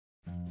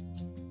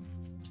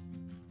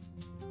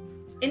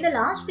In the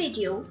last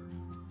video,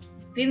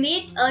 we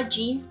made a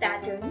jeans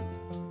pattern,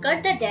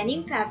 cut the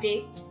denim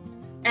fabric,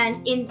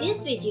 and in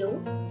this video,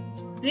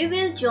 we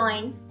will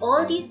join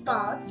all these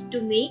parts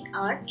to make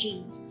our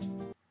jeans.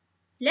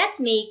 Let's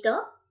make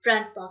the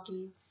front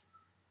pockets.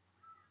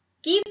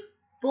 Keep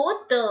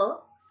both the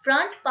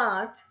front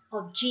parts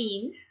of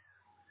jeans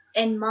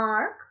and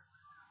mark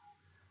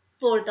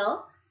for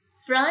the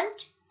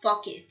front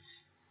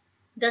pockets.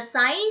 The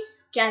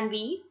size can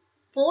be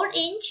 4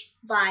 inch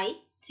by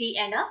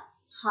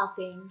 3.5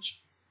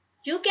 inch.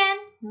 You can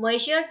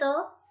measure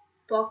the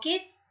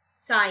pocket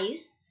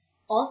size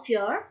of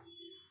your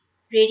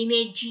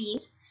ready-made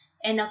jeans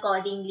and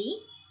accordingly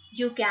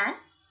you can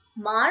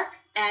mark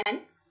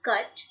and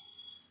cut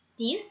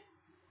this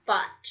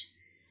part.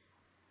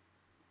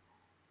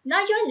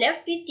 Now you're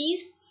left with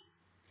these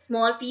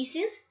small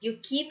pieces. You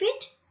keep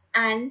it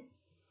and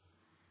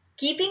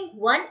keeping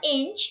 1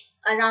 inch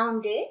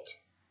around it,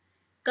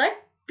 cut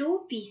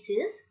 2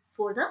 pieces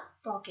for the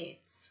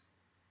pockets.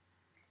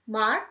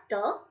 Mark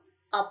the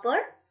upper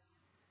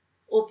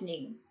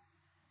opening.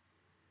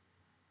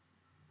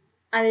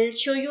 I'll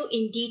show you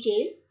in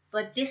detail,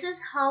 but this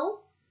is how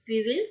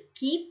we will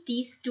keep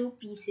these 2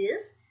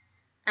 pieces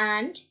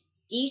and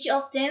each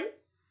of them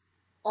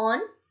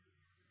on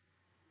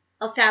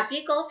a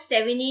fabric of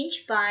 7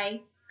 inch by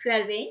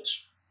 12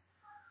 inch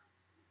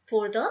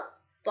for the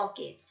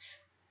pockets.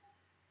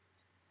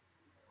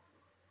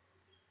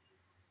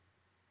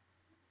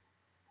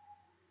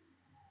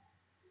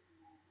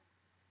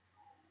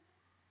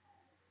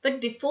 But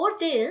before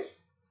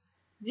this,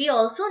 we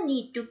also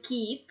need to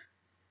keep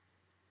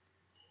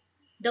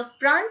the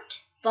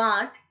front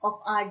part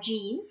of our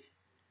jeans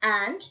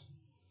and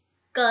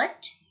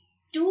cut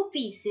 2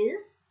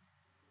 pieces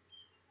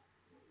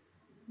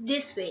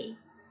this way.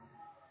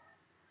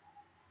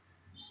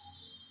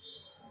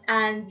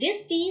 And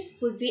this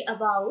piece would be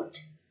about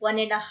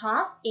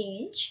 1.5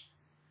 inch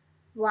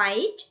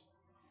wide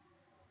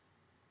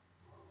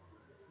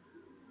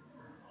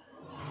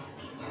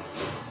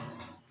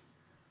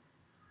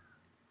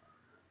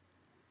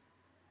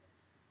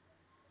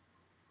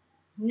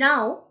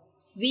Now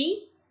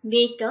we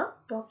make the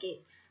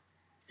pockets.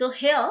 So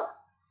here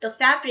the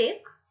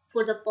fabric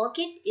for the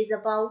pocket is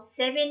about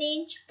 7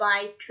 inch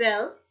by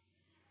 12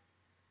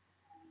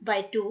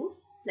 by 2.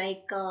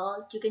 Like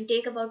you can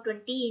take about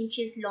 20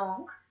 inches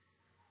long.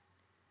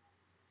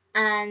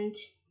 And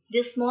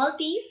this small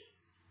piece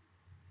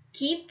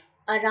keep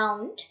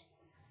around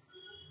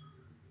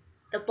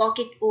the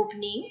pocket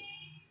opening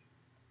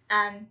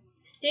and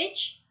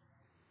stitch,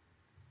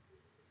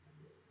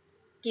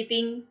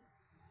 keeping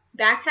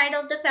back side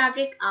of the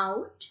fabric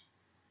out.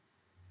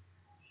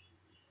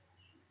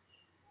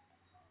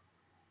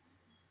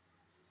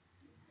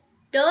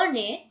 Turn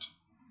it.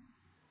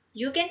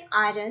 You can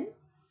iron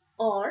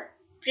or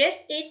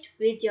press it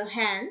with your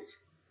hands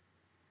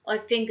or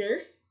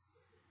fingers.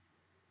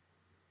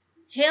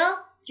 Here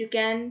you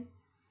can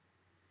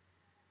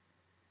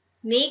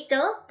make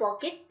the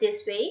pocket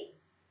this way.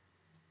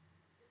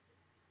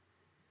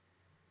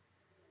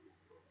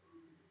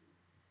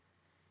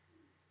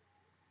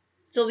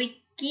 So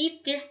we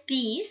keep this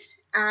piece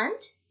and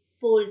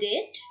fold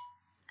it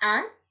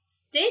and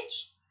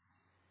stitch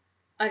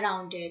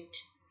around it.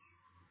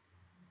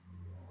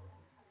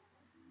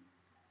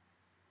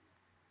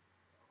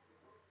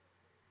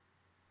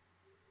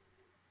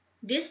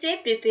 This way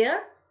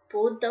prepare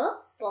both the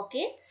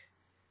pockets.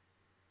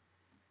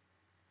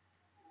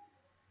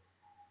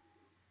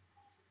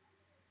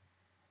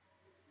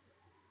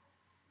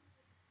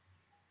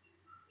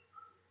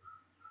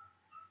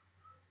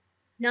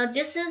 Now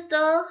this is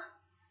the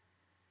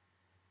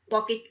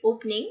pocket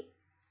opening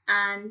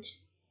and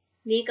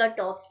make a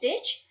top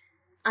stitch.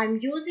 I'm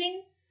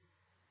using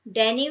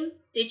denim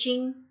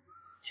stitching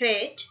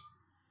thread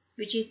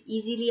which is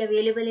easily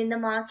available in the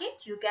market.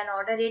 You can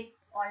order it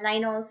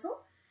online also.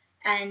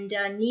 And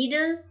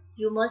needle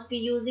you must be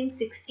using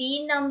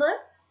 16 number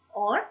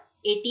or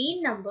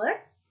 18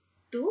 number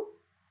to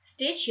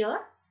stitch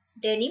your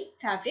denim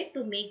fabric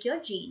to make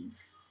your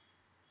jeans.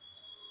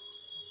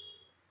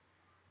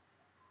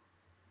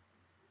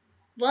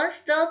 Once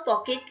the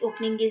pocket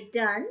opening is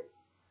done,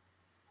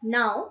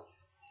 now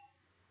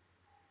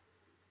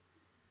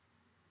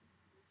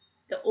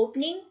the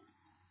opening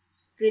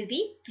will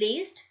be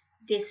placed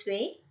this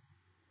way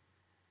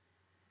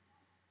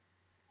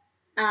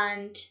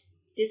and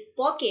this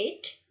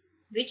pocket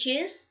which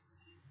is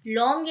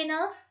long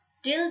enough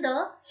till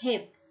the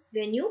hip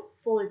when you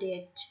fold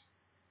it.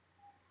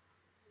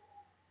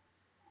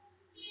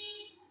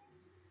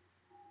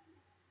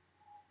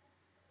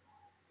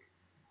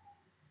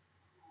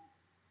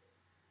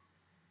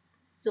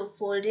 So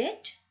fold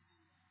it.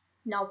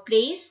 Now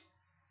place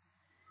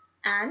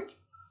and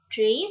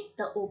trace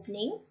the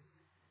opening.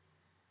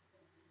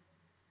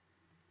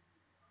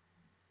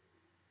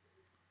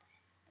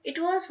 It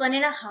was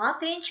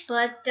 1.5 inch,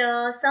 but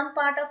some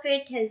part of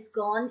it has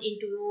gone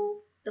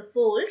into the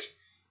fold.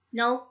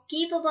 Now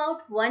keep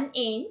about 1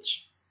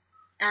 inch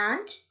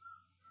and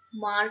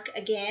mark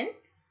again.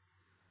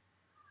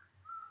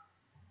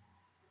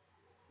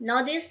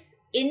 Now this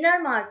inner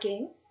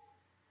marking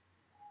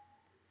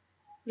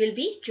will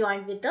be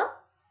joined with the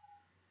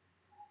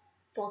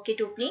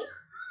pocket opening.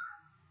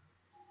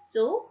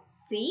 So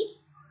we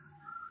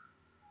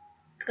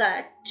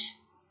cut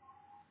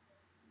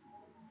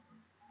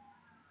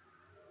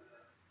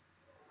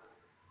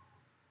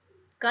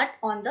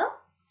on the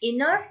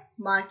inner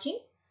marking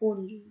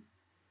only.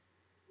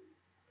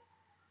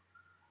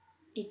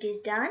 It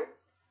is done.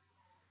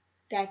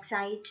 Back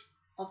side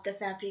of the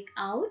fabric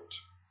out.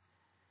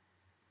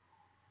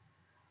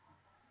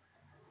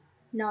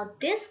 Now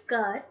this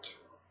cut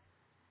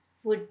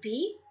would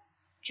be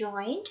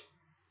joined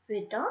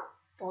with the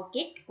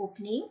pocket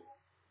opening.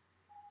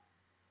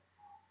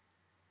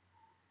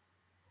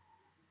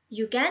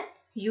 You can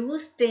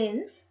use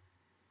pins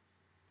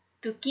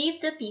to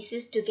keep the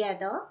pieces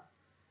together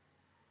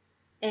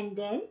and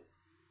then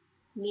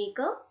make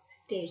a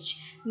stitch.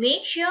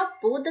 Make sure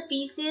both the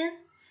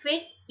pieces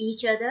fit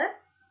each other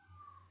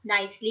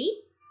nicely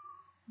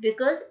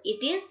because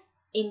it is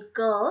in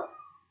curve.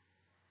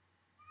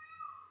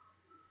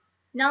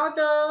 Now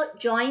the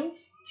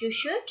joints you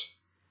should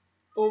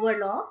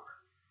overlock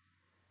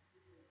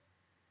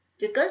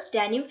because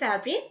denim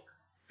fabric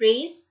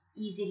frays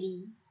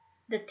easily.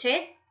 The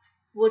threads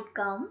would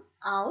come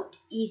out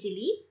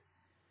easily,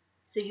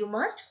 so you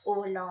must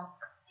overlock.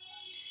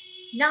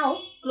 Now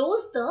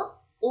close the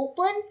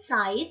open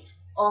sides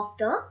of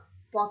the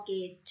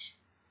pocket.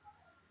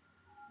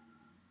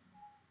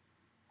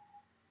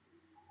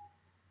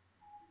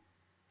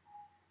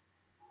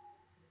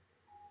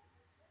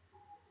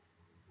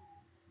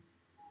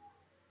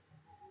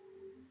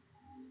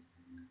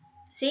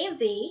 Same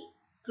way,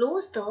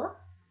 close the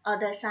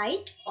other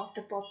side of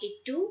the pocket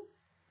too.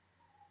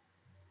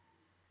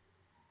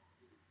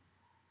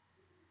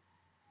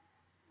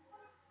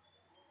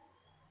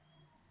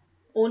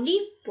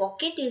 Only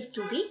pocket is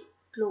to be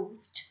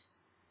closed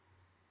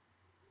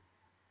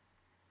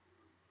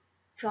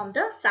from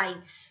the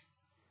sides.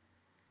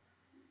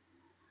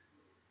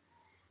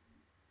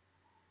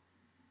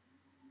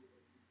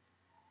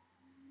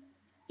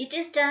 It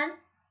is done.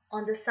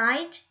 On the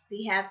side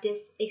we have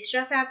this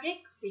extra fabric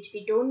which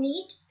we don't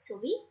need, so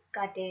we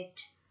cut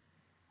it.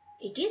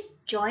 It is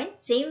joined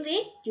same way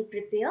you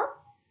prepare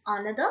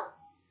another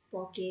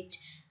pocket,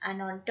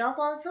 and on top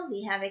also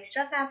we have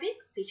extra fabric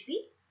which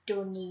we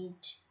don't need.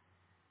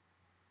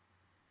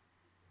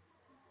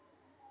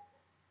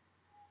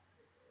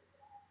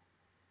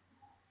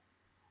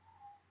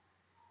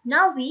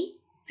 Now we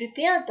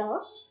prepare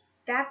the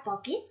back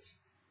pockets,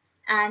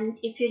 and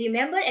if you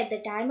remember at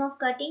the time of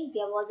cutting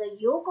there was a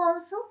yoke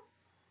also,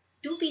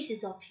 2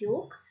 pieces of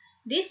yoke.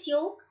 This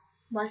yoke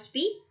must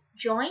be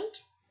joined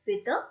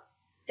with the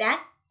back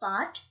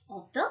part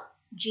of the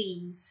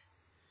jeans.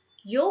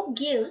 Yoke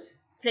gives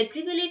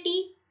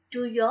flexibility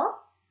to your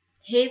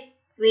hip,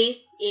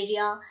 waist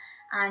area,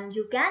 and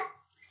you can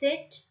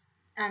sit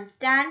and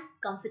stand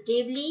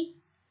comfortably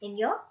in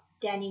your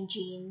denim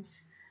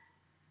jeans.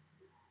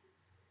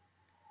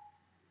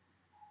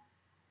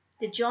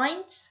 The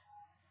joints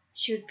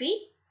should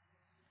be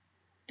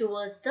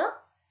towards the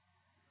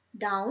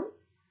down,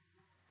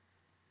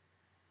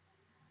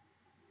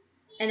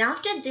 and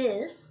after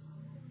this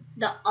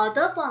the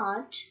other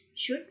part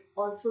should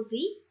also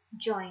be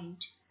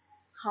joined.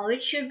 How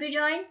it should be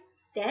joined,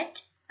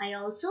 that I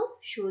also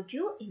showed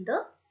you in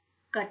the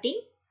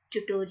cutting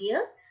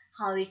tutorial,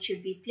 how it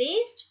should be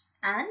placed,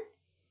 and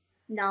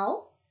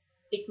now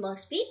it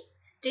must be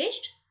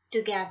stitched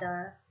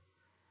together.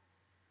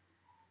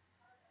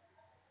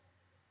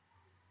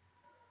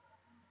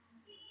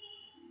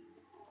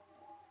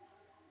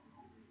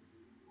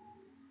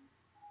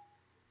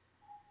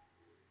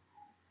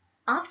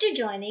 After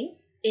joining,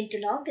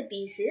 interlock the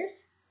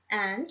pieces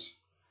and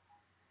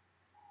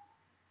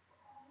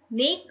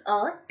make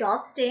a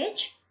top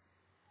stitch.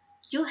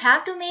 You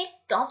have to make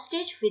top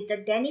stitch with the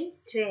denim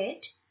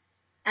thread,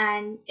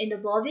 and in the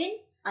bobbin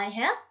I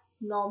have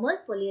normal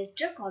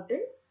polyester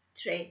cotton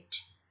thread.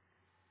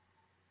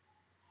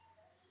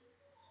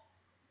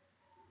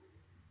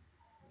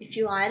 If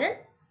you iron,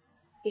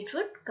 it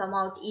would come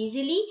out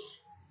easily.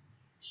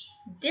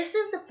 This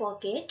is the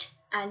pocket,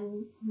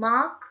 and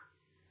mark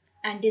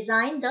and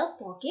design the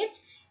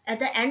pockets. At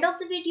the end of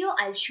the video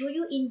I'll show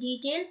you in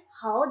detail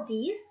how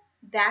these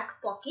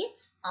back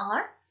pockets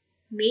are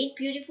made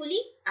beautifully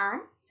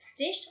and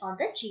stitched on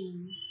the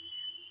jeans.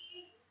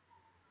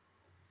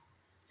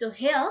 So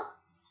here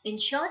in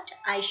short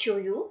I show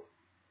you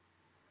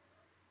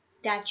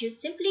that you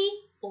simply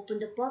open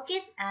the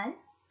pockets and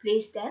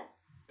place them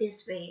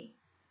this way.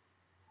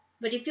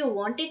 But if you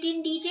want it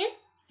in detail,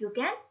 you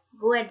can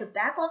go at the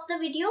back of the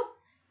video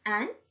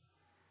and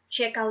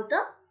check out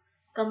the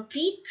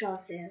complete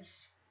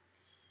process.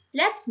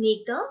 Let's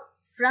make the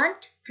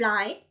front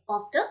fly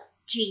of the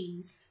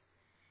jeans.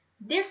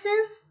 This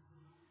is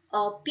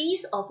a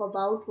piece of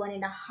about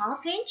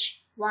 1.5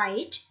 inch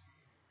wide,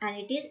 and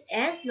it is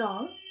as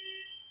long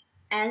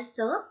as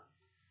the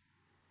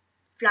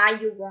fly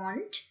you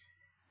want.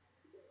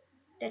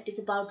 That is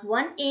about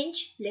 1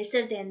 inch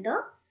lesser than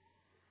the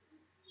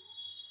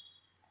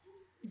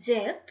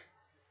zip,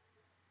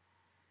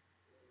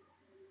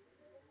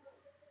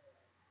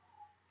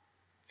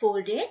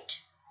 fold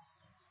it,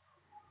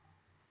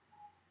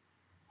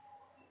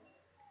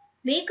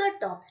 make a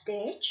top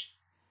stitch,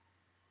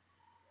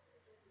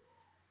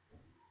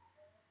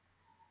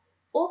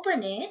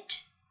 open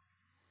it.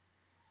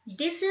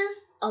 This is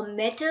a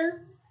metal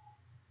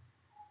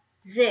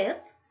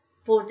zip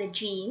for the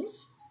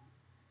jeans.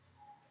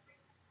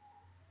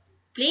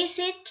 Place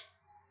it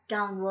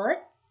downward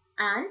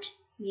and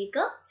make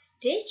a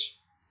stitch.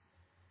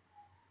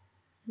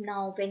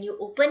 Now when you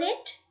open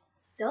it,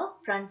 the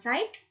front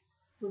side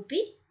would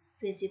be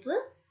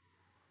visible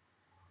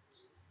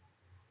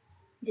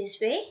this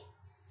way.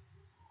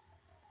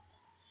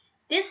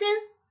 This is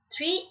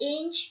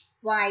 3-inch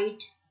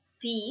wide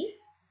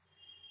piece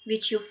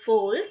which you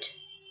fold.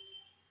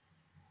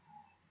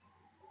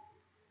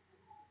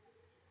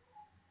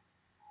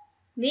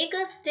 Make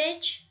a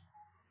stitch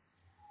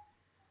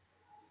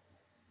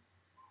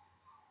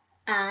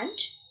and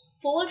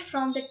fold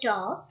from the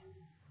top.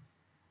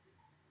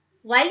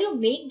 While you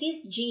make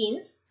these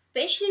jeans,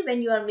 especially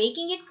when you are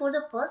making it for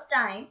the first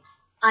time,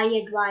 I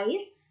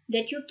advise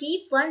that you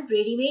keep one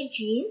ready-made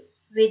jeans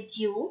with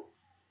you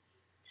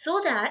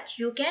so that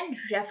you can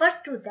refer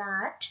to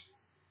that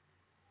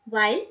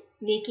while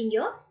making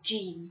your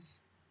jeans.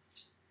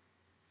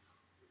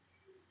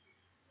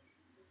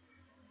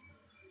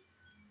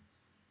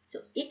 So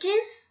it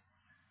is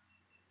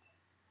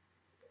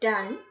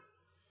done.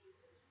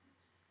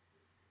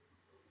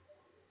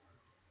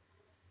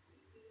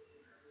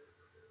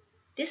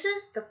 This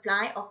is the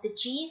ply of the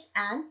jeans,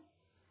 and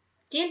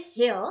till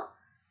here,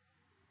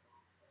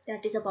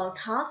 that is about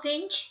 1/2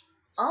 inch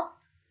up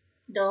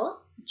the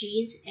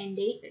jeans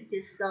ending,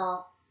 this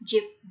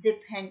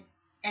zip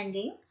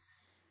ending,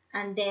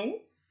 and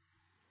then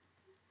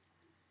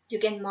you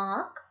can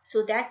mark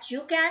so that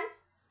you can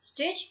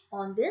stitch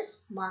on this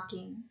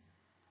marking.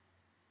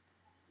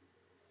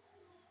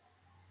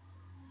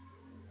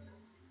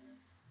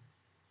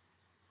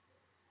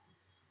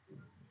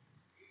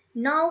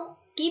 Now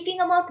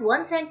keeping about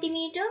 1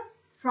 centimeter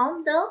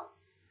from the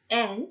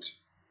end,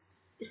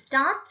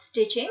 start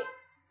stitching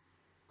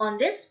on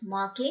this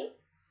marking.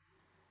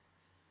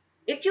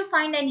 If you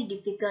find any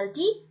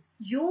difficulty,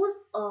 use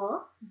a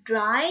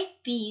dry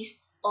piece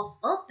of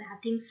a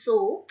bathing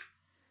soap,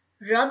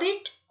 rub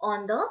it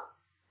on the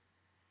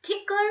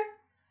thicker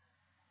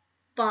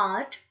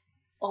part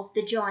of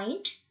the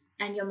joint,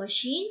 and your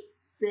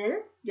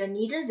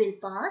needle will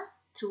pass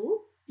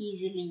through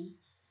easily.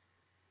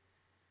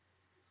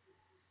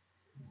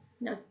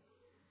 Now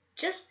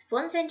just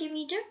 1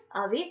 centimeter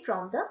away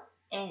from the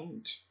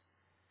end.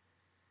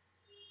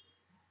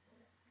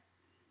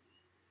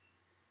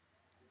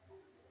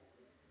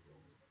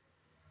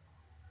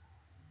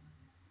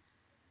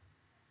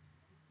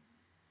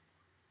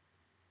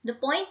 The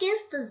point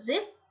is the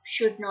zip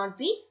should not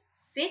be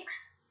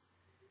fixed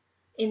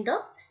in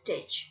the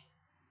stitch.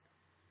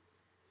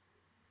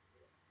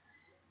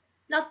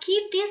 Now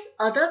keep this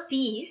other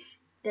piece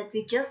that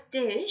we just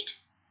stitched,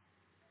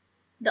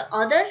 the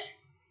other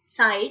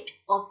side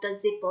of the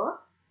zipper,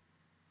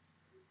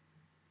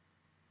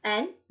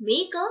 and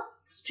make a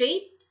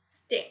straight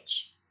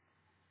stitch.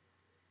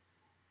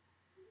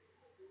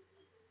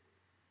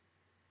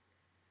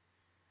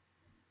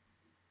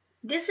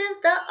 This is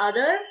the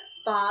other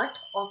part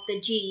of the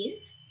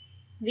jeans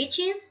which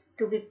is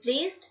to be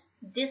placed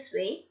this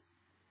way.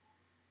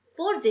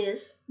 For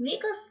this,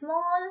 make a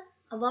small,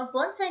 about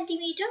 1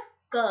 centimeter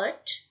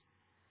cut.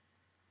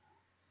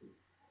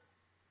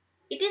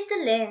 It is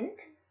the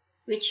length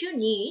which you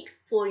need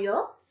for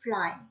your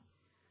fly.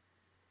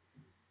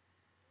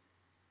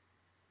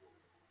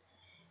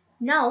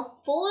 Now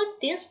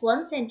fold this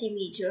 1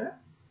 centimeter,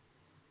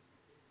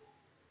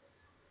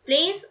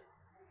 place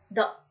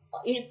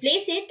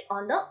it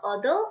on the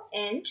other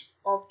end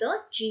of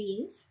the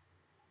jeans,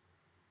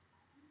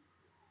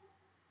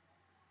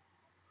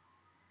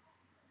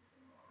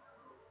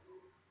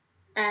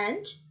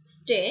 and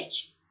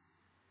stitch.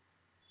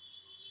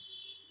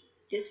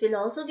 This will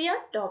also be a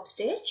top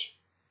stitch.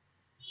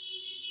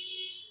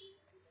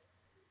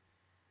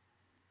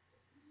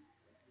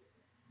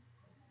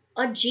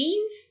 A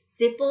jeans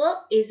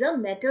zipper is a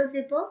metal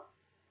zipper.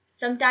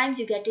 Sometimes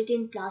you get it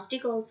in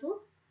plastic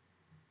also.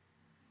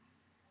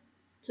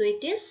 So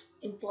it is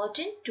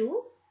important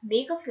to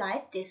make a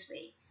fly this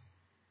way.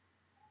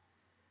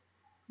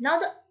 Now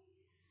the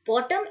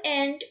bottom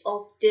end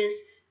of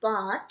this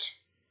part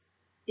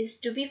is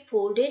to be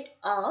folded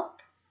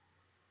up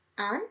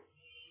and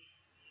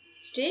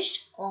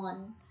stitched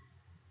on.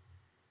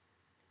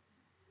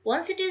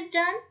 Once it is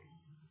done,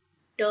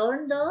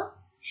 turn the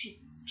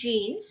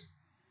jeans.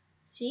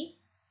 See,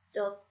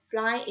 the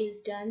fly is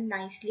done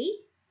nicely.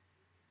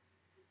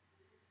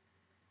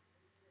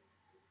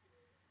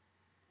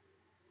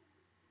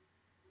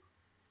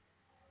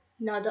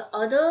 Now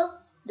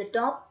the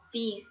top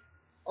piece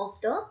of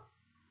the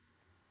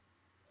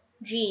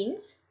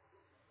jeans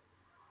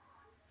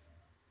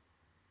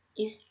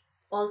is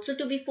also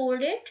to be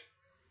folded.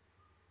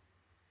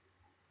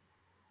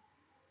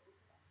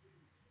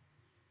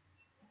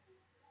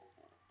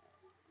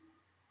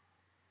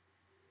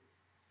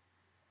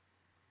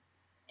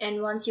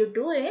 And once you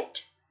do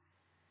it,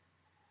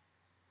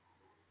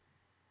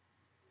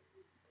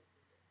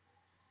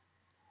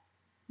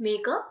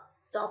 make a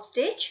top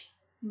stitch.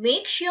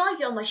 Make sure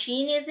your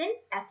machine is in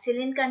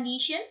excellent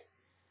condition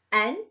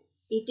and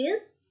it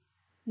is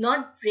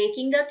not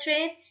breaking the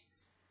threads.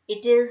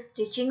 It is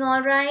stitching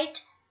alright.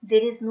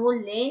 There is no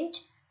lint.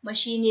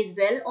 Machine is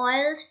well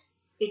oiled.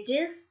 It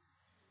is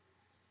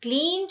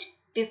cleaned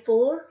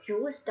before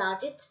you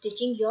started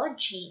stitching your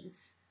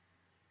jeans.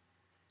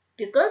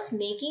 Because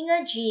making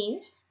a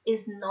jeans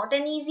is not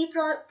an easy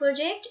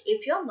project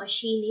if your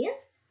machine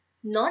is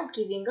not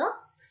giving a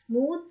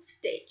smooth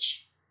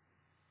stitch.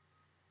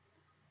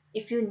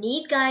 If you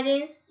need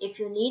guidance, if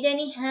you need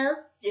any help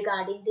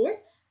regarding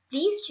this,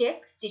 please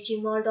check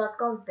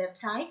stitchingworld.com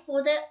website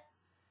for the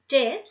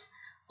tips,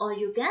 or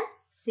you can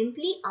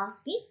simply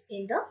ask me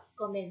in the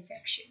comment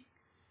section.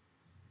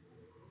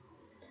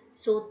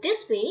 So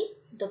this way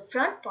the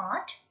front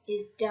part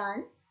is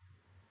done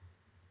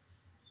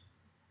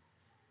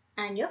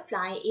and your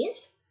fly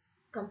is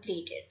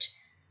completed.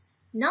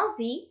 Now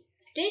we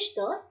stitch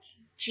the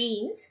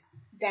jeans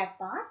back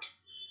part.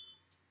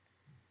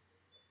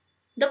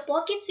 The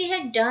pockets we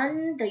had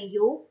done, the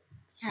yoke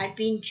had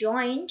been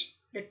joined,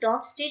 the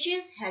top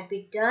stitches had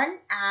been done,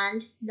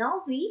 and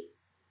now we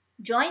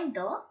join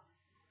the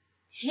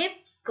hip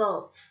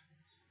curve.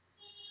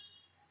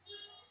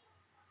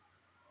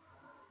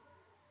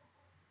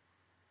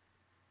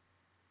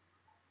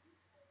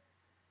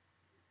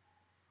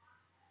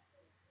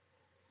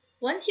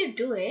 Once you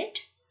do it,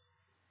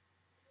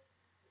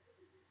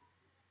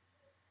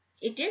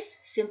 it is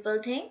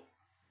simple thing.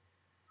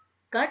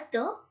 Cut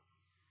the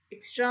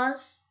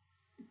extras,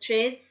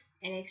 threads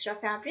and extra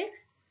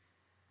fabrics.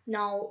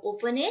 Now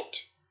open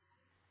it,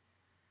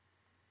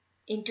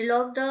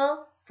 interlock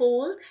the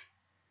folds,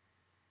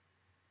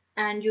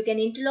 and you can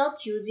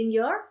interlock using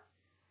your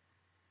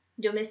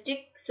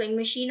domestic sewing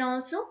machine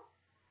also,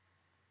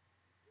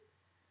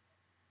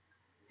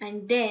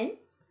 and then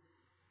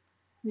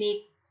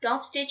make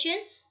top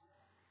stitches.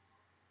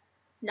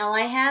 Now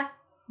I have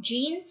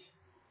jeans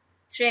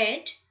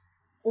thread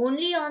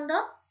only on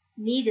the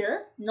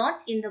needle,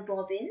 not in the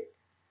bobbin,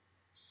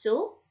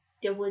 so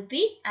there would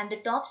be, and the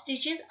top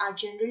stitches are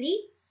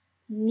generally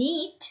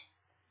neat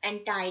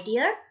and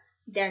tidier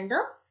than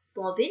the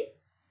bobbin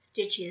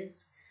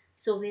stitches.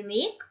 So we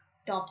make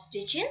top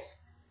stitches,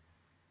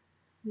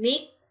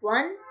 make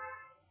one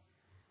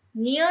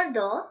near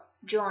the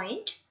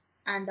joint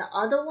and the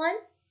other one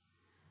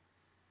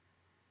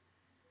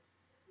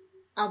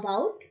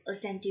about a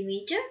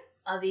centimeter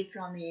away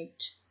from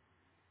it.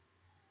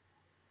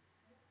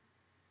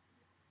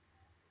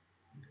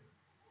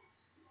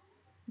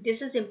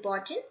 This is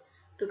important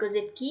because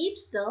it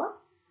keeps the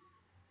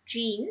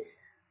jeans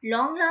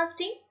long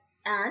lasting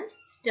and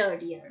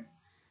sturdier.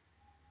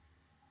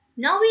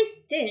 Now we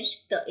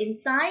stitch the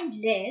inside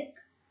leg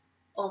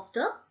of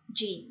the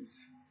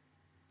jeans.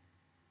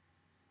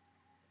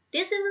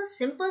 This is a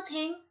simple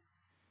thing,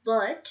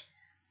 but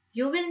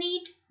you will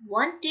need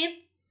one tip,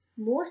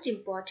 most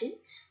important,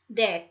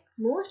 that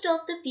most of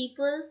the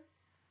people,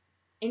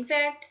 in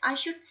fact I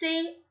should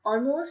say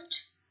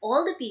almost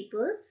all the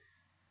people,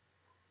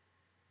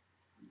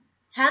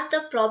 have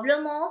the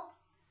problem of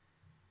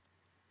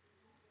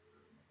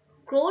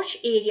crotch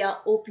area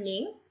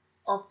opening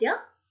of their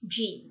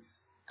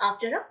jeans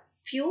after a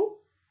few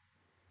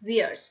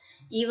wears.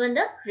 Even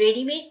the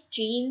ready-made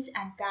jeans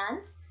and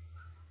pants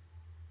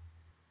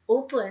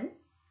open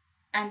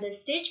and the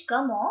stitch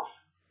come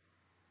off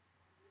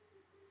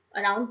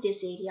around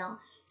this area.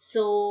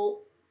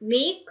 So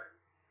make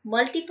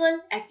multiple,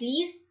 at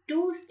least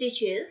 2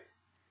 stitches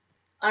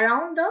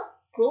around the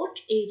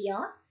crotch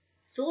area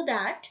so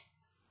that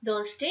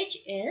the stitch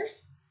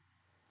is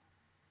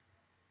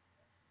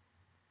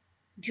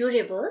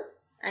durable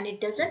and it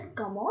doesn't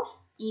come off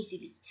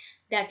easily.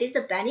 That is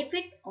the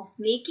benefit of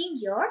making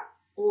your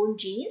own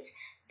jeans,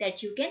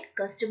 that you can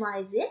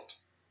customize it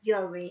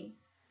your way.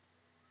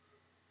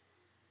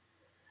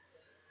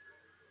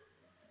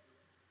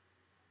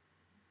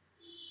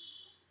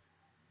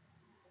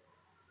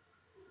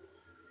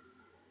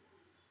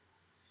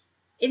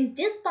 In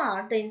this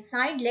part, the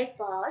inside leg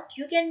part,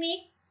 you can make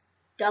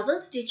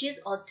double stitches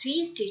or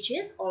 3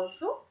 stitches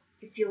also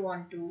if you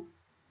want to.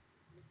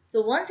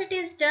 So once it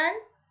is done,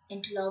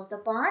 interlock the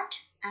part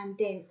and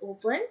then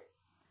open,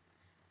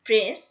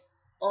 press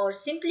or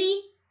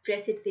simply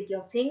press it with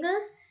your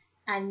fingers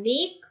and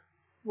make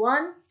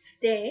one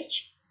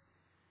stitch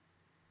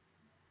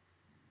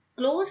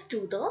close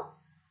to the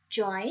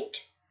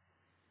joint.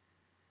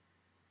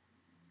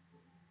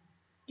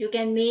 You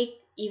can make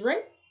even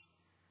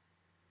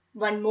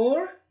one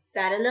more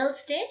parallel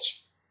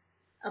stitch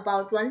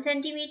about 1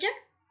 centimeter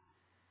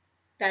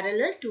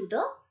parallel to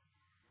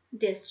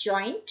this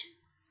joint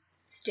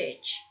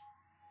stitch.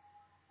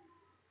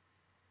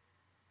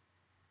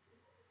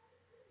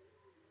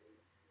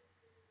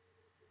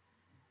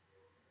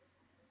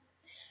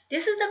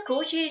 This is the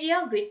crotch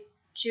area which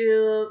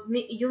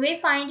you may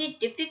find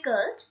it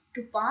difficult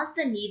to pass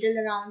the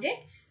needle around it,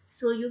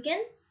 so you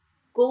can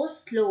go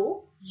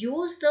slow.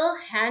 Use the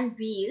hand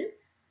wheel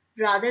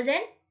rather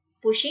than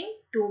pushing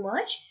too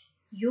much.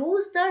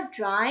 Use the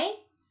dry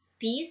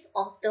piece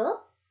of the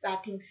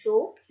bathing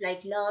soap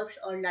like Lux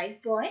or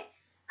Lifebuoy,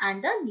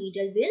 and the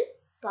needle will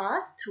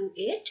pass through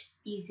it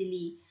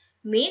easily.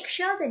 Make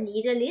sure the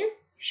needle is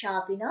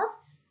sharp enough.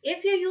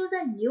 If you use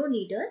a new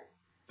needle,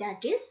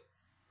 that is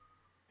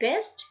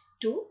best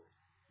to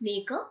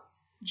make a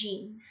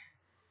jeans.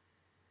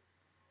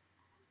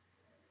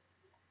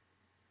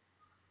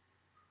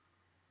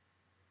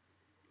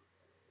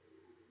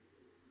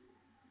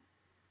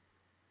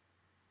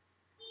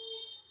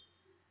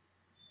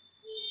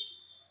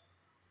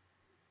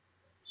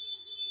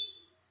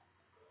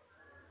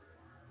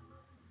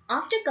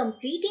 After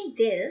completing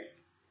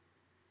this,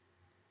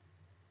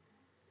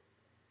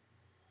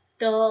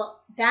 the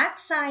back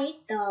side,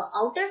 the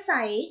outer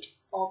side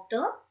of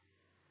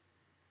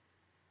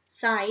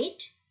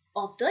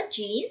the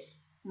jeans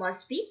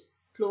must be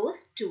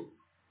closed too.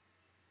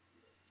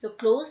 So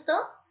close the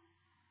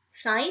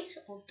sides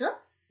of the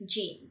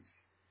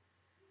jeans.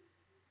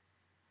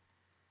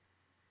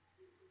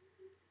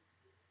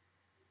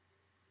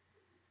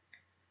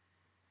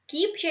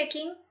 Keep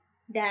checking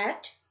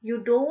that you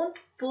don't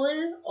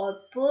pull or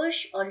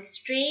push or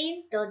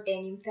strain the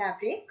denim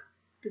fabric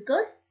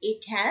because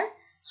it has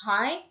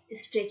high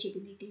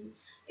stretchability.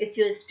 If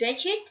you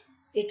stretch it,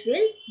 it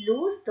will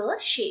lose the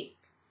shape.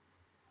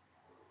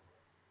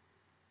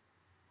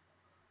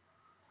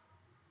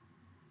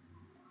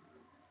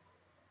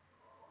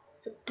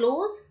 So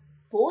close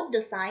both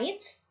the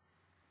sides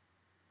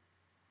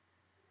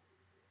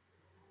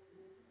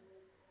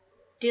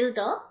till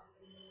the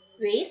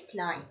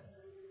waistline.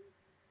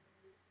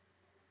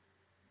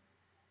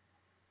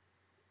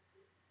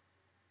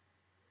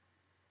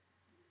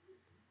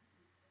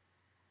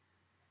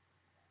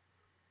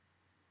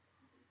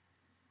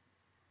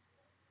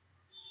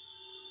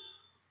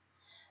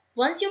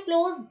 Once you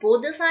close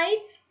both the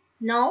sides,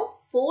 now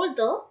fold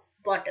the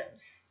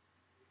bottoms.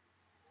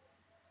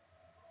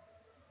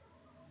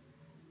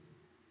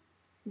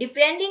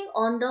 Depending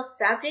on the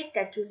fabric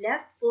that you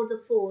left for the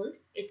fold,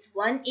 it's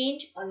 1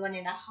 inch or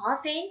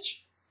 1.5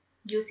 inch.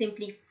 You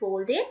simply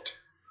fold it.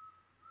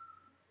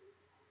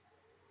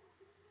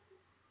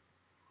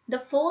 The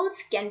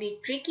folds can be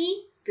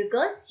tricky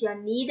because your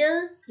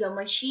needle, your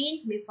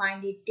machine may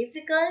find it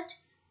difficult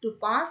to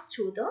pass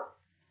through the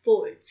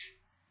folds.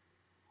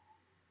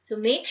 So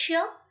make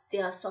sure they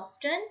are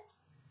softened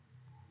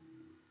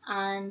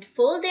and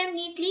fold them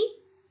neatly.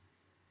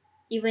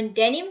 Even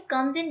denim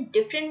comes in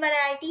different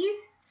varieties.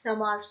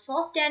 Some are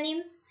soft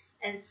denims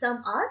and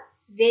some are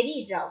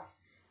very rough.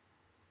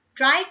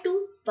 Try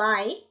to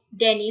buy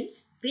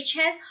denims which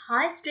has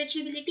high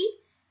stretchability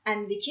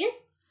and which is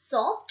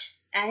soft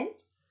and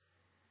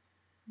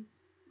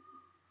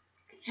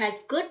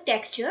has good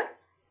texture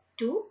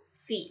to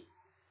feel.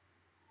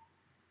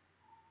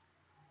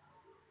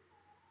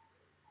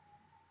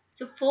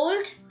 So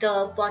fold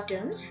the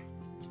bottoms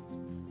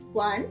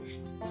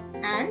once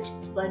and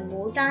one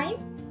more time.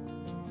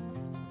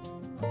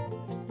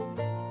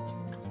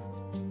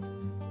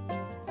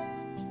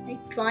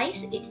 Like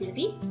twice it will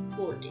be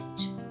folded.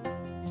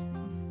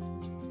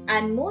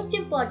 And most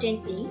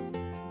importantly,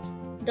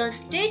 the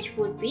stitch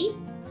would be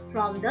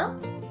from the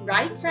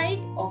right side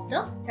of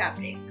the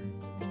fabric.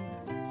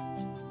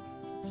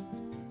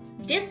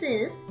 This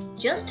is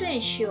just to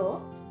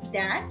ensure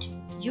that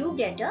you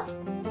get a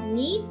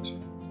neat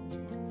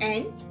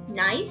and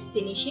nice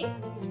finishing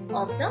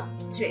of the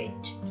thread.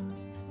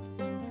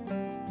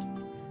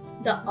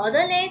 The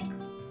other leg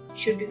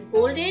should be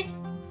folded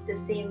the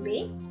same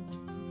way.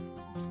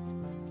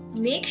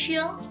 Make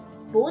sure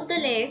both the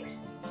legs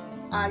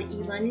are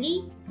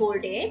evenly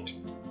folded.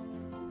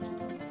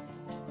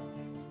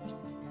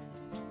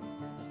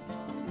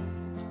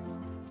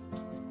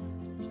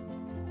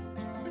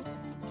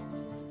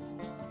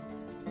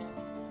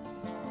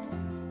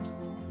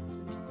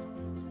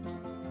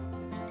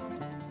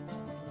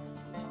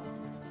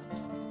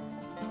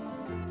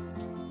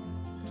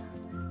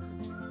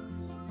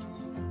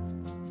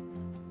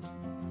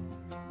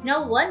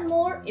 Now one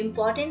more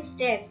important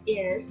step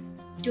is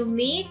to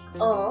make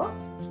a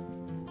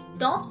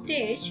top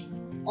stitch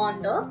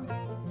on the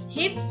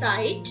hip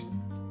side,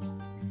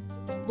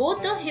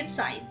 both the hip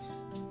sides.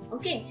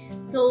 Okay,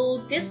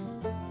 so this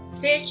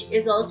stitch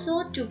is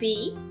also to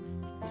be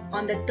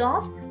on the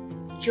top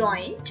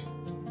joint.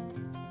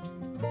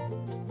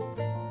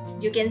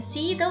 You can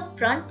see the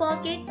front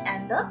pocket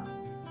and the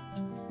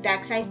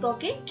back side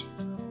pocket,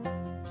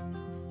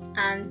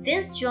 and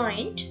this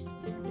joint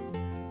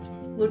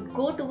would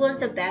go towards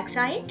the back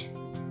side,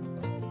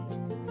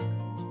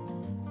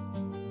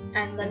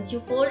 and once you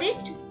fold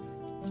it,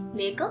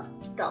 make a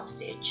top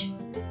stitch.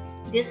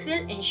 This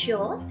will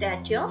ensure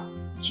that your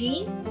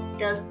jeans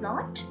does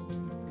not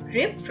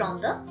rip from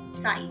the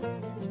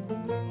sides.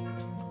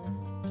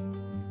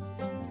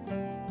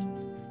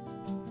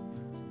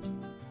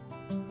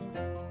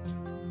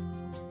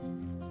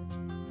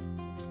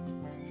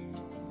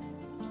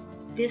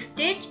 This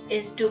stitch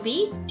is to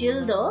be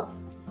till the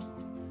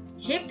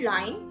hip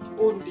line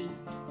only.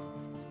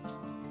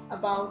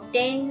 about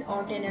 10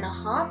 or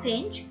 10.5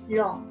 inch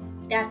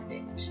long. That's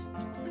it.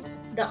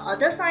 The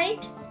other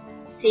side,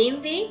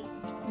 same way,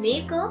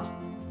 make a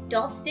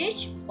top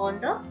stitch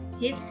on the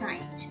hip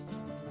side.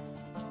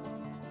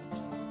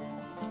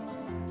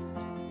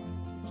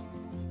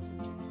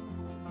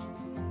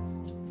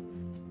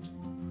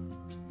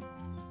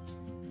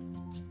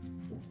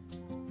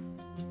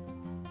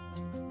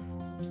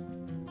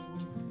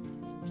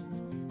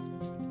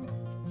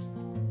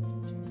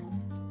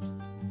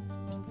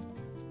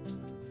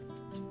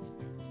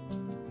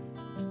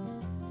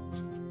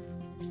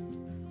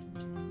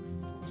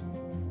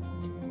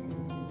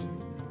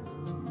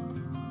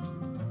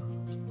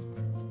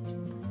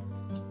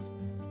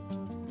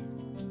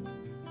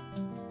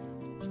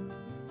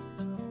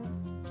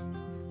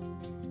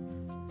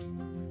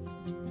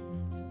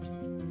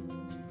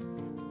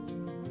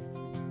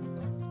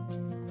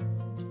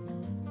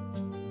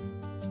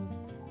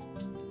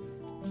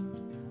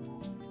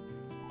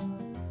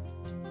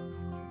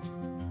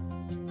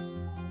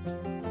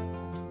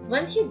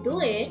 Once you do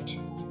it,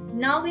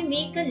 now we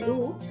make the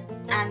loops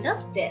and the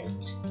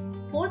belt.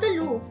 For the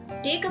loop,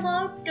 take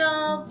about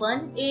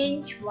 1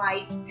 inch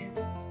wide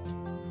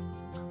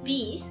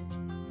piece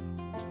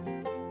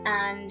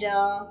and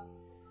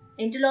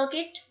interlock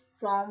it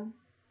from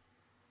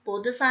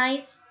both the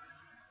sides.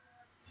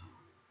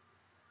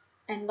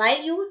 And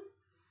while you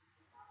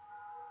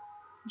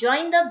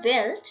join the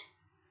belt,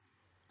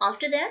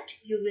 after that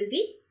you will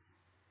be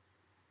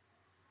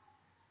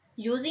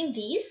using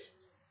these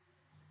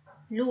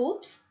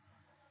loops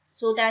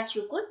so that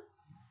you could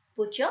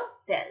put your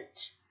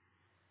belt.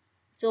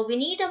 So we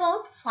need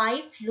about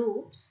 5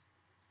 loops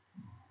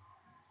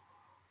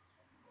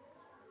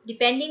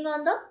depending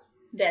on the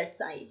belt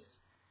size.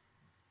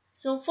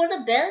 So for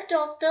the belt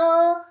of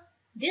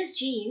this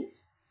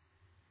jeans,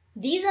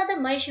 these are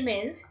the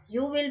measurements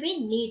you will be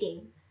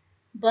needing.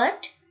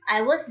 But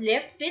I was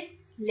left with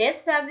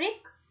less fabric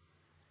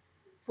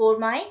for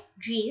my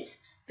jeans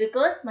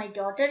because my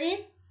daughter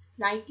is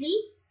slightly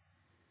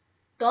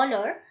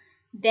taller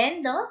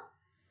than the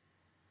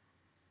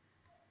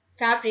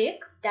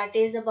fabric, that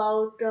is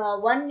about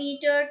 1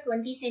 meter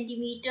 20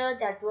 centimeter.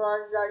 That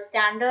was a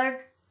standard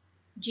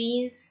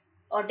jeans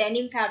or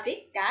denim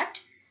fabric that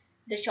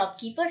the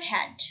shopkeeper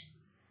had.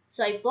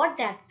 So I bought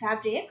that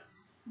fabric,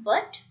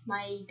 but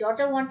my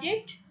daughter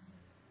wanted,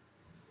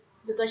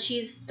 because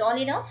she's tall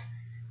enough,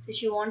 so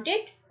she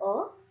wanted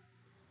a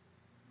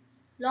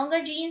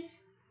longer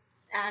jeans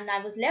and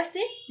I was left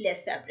with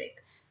less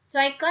fabric. So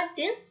I cut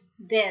this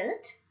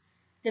belt.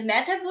 The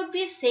method would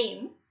be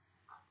same.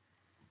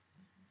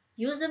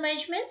 Use the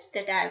measurements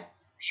that I have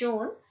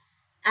shown,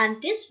 and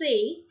this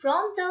way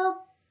from the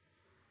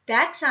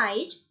back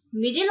side,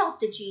 middle of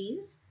the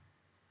jeans,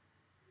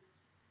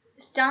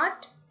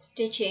 start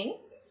stitching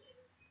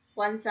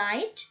one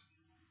side,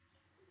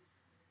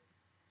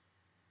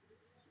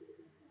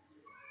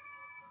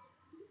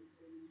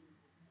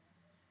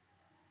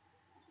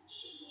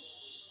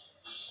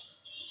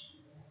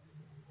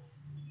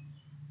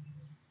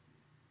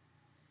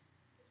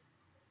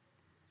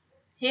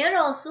 here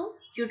also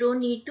you don't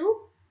need to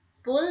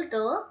pull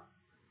the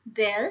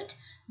belt.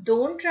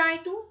 Don't try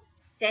to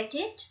set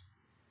it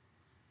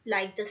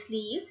like the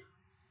sleeve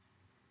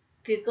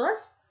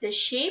because the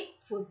shape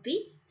would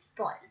be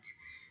spoiled.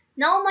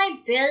 Now my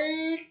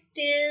belt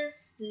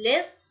is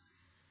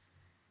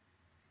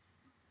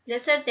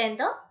lesser than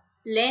the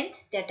length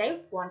that I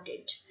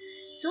wanted.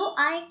 So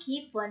I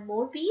keep one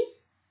more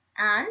piece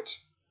and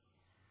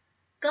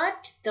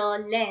cut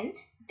the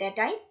length that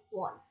I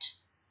want.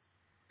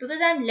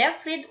 Because I'm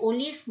left with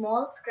only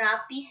small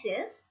scrap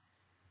pieces,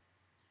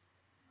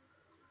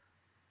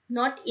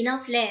 not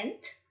enough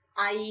length,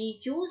 I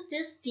use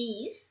this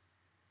piece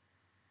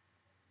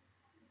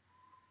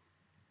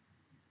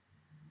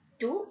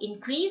to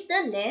increase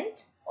the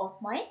length of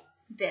my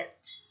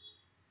belt.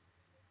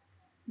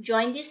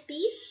 Join this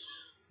piece.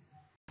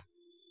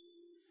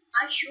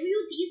 I show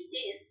you these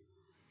tips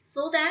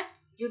so that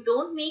you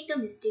don't make the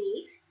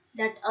mistakes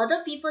that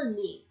other people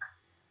make,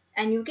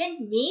 and you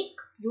can make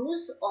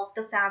use of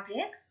the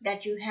fabric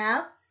that you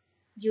have.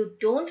 You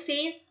don't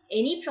face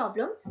any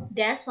problem.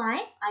 That's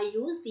why I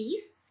use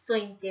these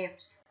sewing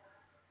tips,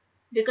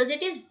 because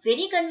it is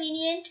very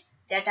convenient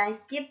that I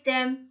skip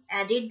them,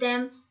 edit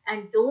them,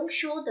 and don't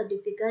show the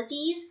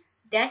difficulties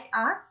that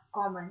are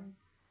common.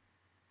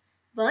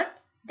 But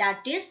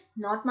that is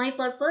not my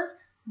purpose.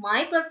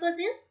 My purpose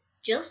is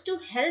just to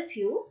help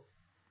you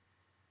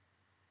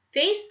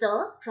face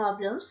the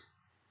problems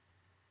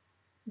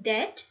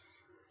that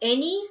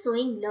any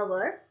sewing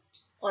lover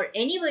or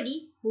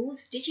anybody who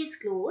stitches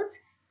clothes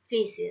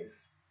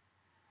faces.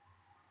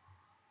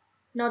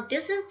 Now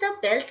this is the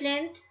belt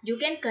length. You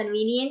can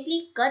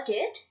conveniently cut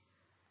it,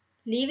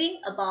 leaving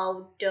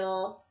about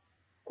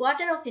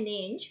quarter of an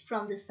inch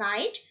from the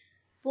side.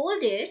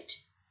 Fold it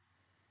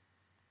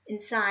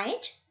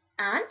inside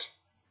and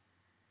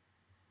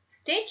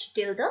stitch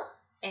till the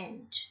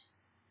end.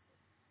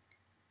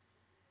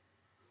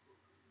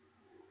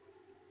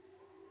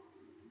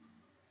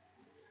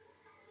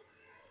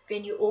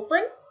 When you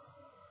open,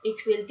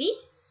 it will be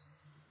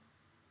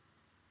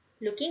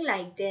looking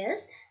like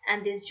this,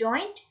 and this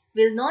joint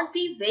will not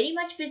be very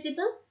much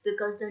visible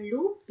because the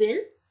loop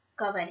will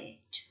cover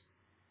it.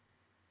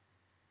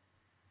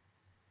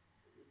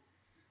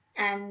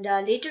 And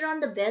later on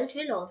the belt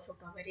will also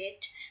cover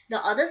it.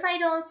 The other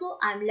side also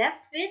I'm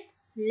left with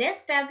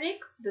less fabric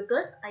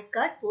because I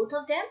cut both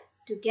of them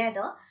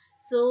together.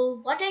 So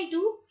what I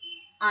do,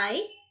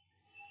 I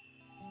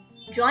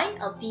join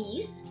a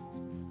piece,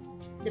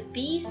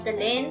 the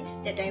length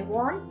that I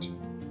want,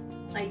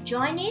 I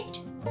join it.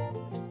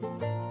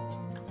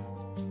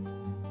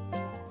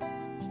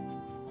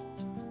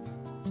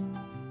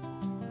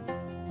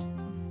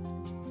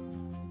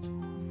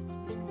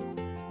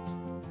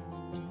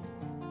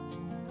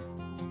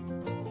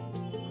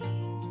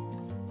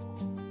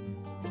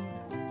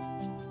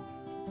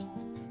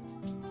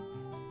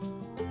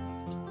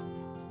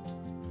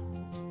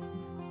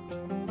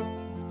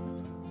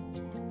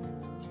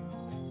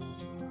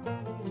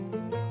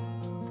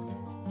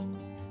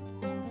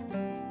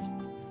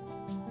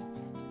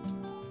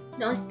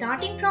 Now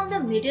starting from the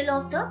middle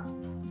of the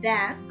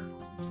back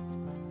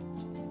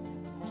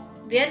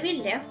where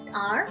we left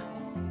our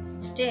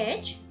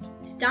stitch,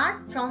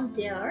 start from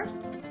there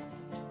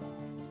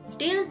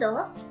till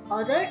the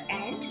other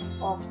end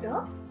of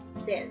the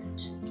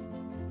belt.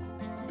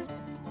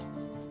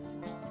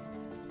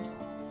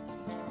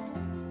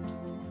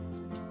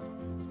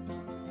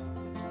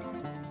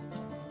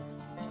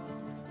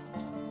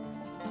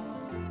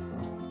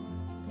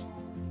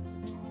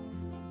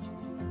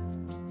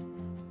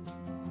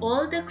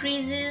 All the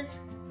creases,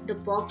 the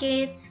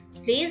pockets,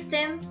 place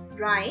them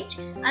right.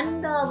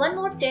 And one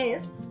more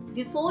tip,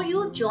 before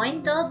you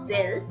join the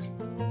belt,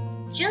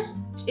 just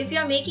if you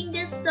are making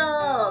this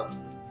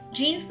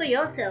jeans for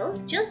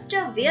yourself, just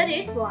wear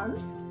it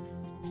once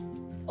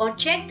or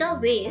check the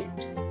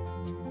waist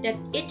that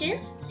it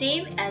is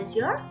same as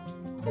your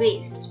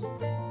waist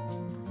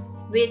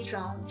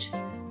round,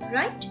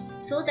 right?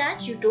 So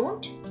that you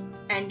don't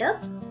end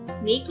up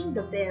making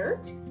the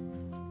belt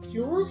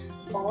loose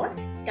or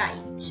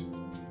tight.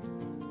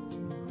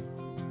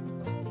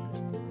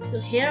 So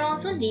here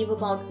also leave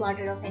about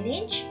 1/4 of an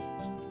inch,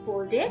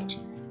 fold it,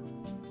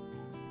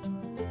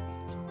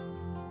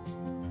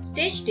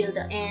 stitch till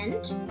the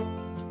end,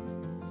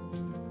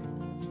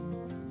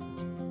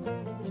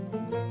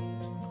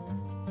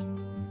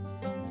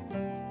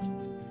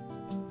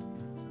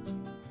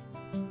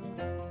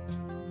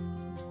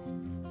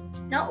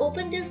 now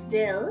open this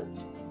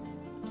belt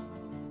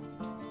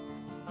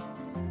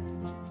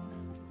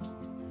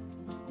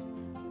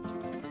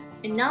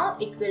and now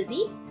it will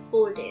be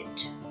folded.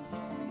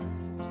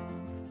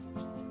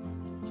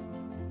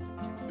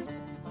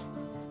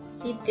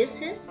 See, this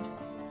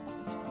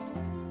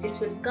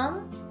will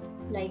come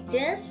like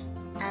this,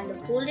 and the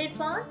folded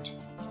part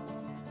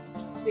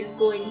will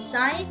go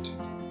inside,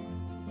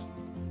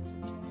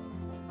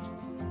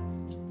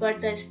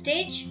 but the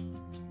stitch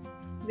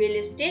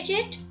will stitch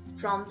it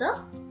from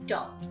the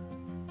top.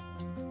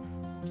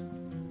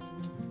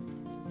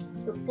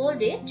 So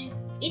fold it.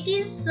 It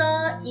is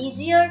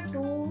easier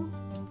to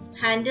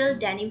handle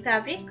denim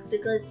fabric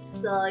because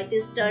it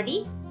is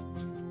sturdy,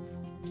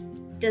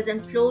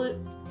 doesn't flow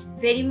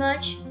very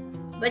much,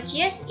 but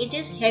yes, it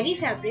is heavy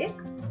fabric.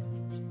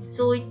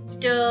 So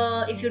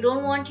if you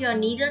don't want your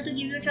needle to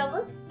give you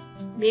trouble,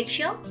 make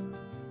sure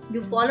you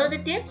follow the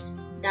tips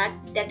that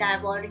I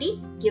have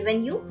already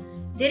given you.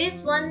 There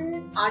is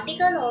one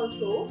article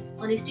also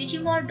on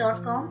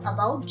stitchingworld.com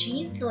about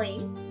jeans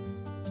sewing.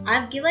 I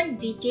have given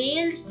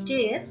detailed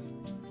tips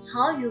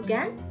how you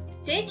can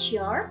stitch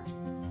your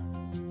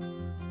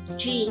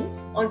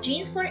jeans or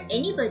jeans for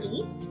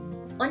anybody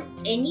on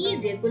any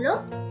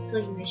regular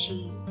sewing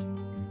machine.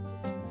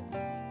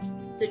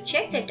 So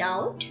check that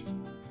out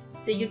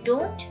so you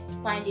don't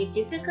find it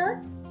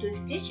difficult to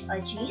stitch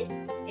a jeans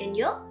in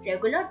your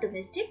regular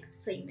domestic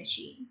sewing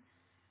machine.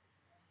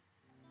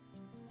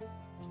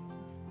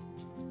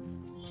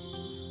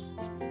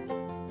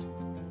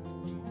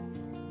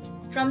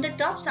 From the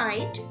top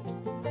side,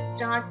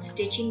 start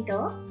stitching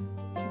the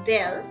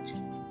belt.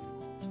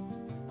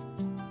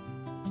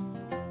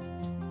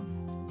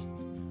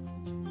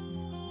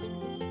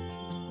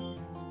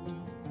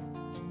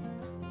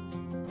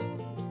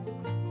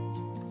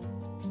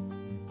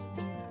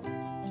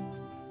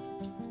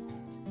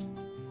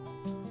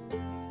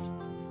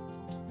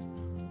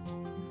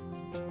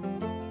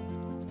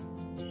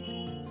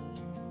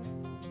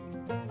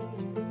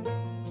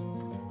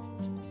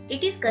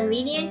 It is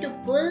convenient to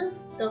pull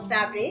the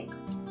fabric,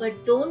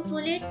 but don't pull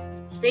it,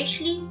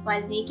 especially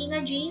while making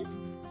a jeans.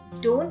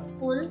 Don't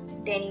pull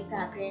denim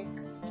fabric.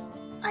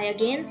 I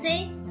again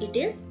say it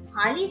is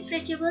highly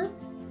stretchable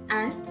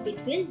and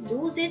it will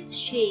lose its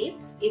shape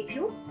if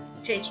you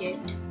stretch it.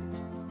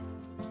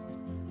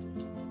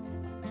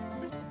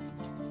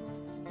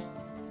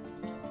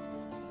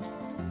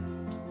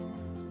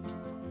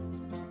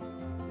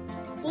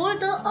 For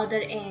the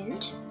other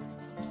end,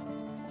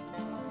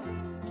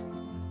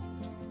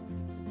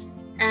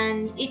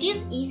 and it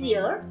is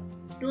easier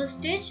to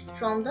stitch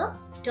from the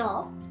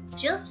top,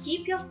 just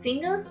keep your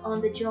fingers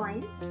on the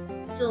joints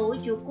so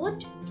you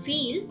could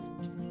feel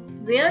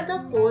where the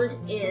fold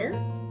is,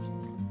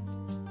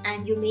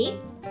 and you make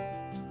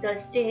the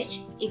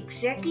stitch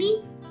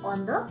exactly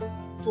on the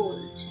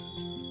fold.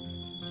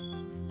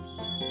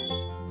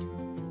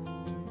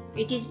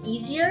 It is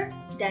easier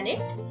than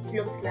it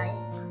looks like.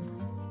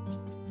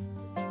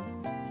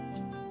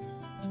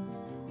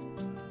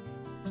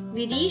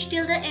 We reach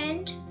till the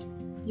end.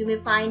 You may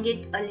find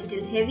it a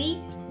little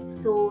heavy,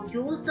 so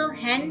use the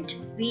hand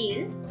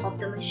wheel of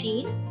the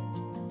machine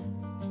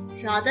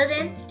rather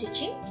than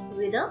stitching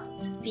with a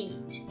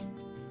speed.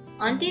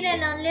 Until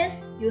and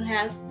unless you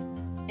have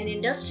an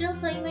industrial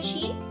sewing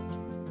machine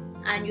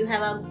and you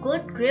have a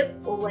good grip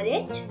over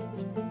it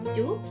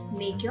to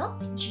make your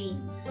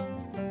jeans.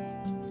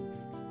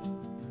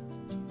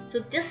 So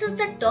this is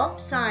the top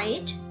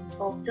side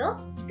of the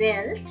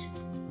belt.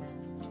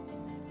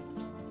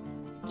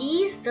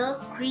 Ease the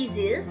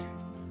creases.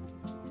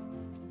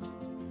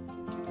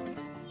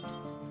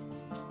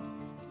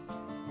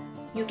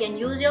 You can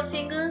use your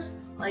fingers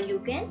or you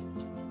can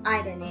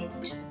iron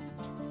it.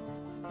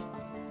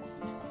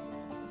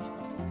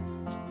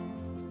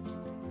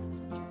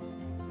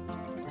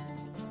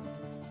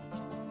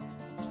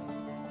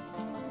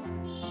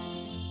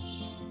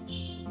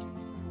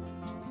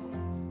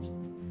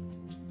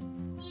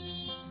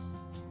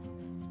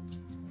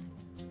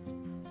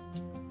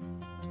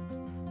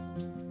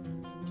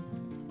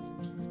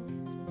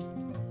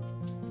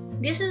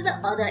 This is the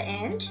other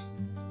end.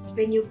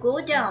 When you go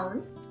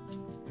down,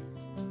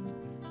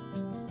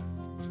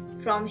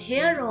 from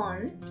here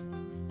on,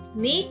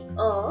 make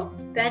a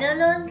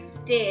parallel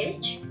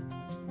stitch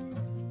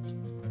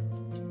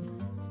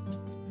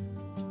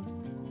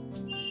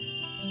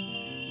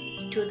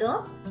to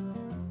the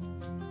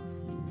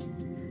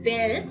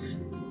belt's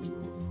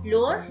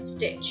lower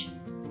stitch.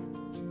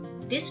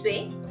 This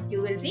way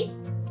you will be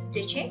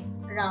stitching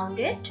around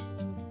it.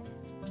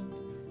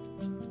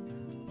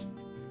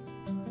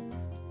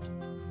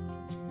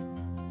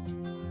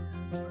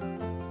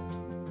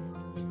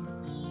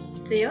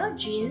 So your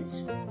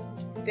jeans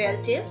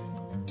belt is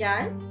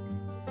done.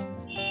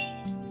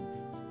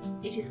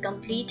 It is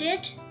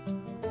completed.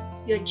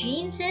 Your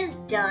jeans is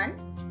done.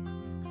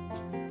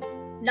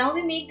 Now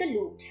we make the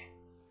loops.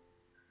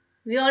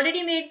 We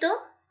already made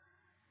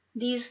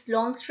these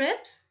long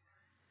strips.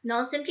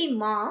 Now simply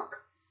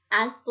mark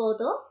as per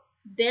the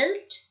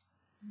belt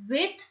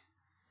width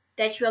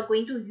that you are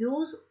going to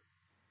use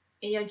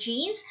in your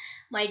jeans.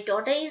 My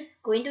daughter is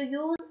going to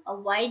use a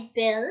wide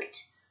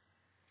belt,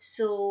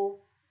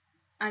 so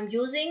I'm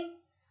using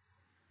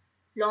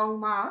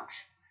long marks.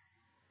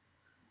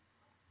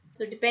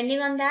 So depending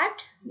on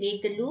that,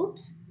 make the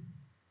loops.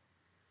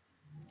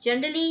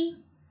 Generally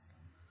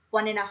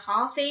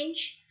 1.5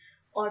 inch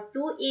or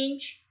 2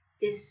 inch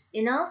is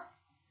enough,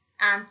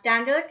 and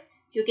standard.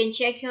 You can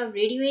check your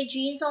ready-made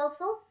jeans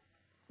also.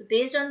 So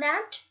based on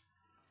that,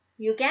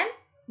 you can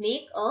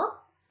make a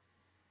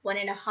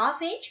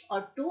 1.5 inch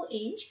or 2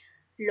 inch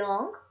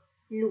long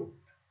loop.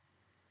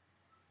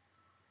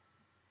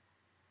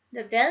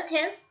 The belt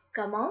has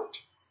come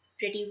out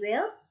pretty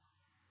well.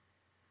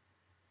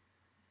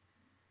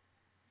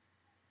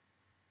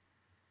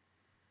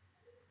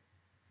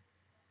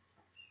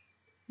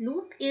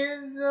 Loop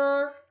is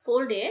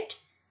folded.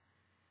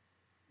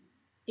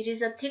 It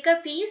is a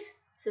thicker piece,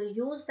 so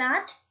use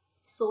that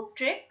soap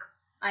trick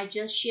I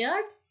just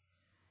shared.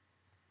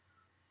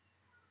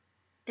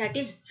 That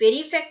is very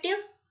effective,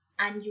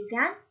 and you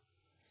can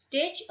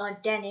stitch a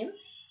denim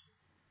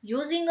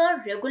using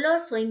a regular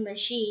sewing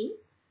machine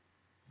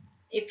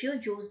if you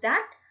use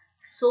that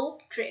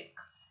soap trick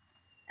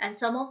and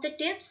some of the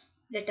tips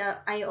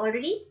that I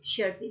already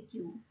shared with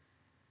you.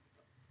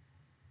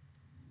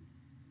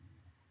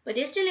 But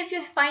still, if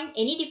you find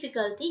any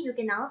difficulty, you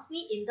can ask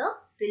me in the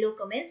below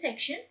comment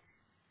section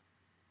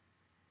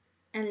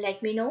and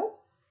let me know,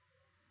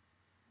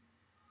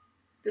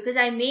 because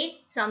I made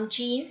some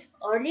jeans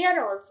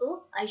earlier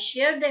also. I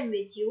shared them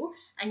with you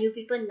and you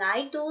people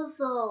like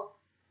those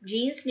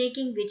jeans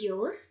making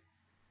videos.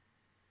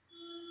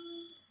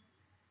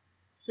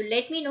 So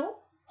let me know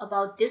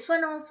about this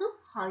one also,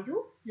 how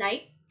you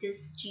like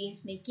this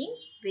jeans making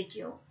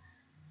video.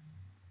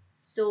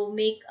 So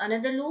make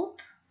another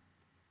loop.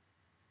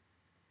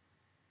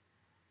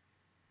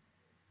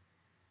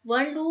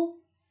 One loop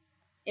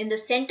in the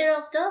center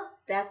of the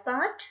back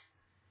part.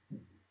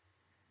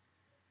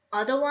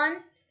 Other one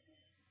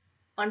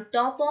on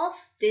top of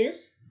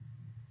this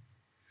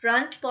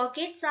front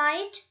pocket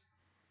side.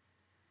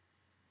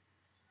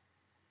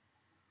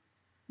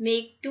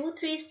 Make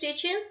 2-3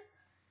 stitches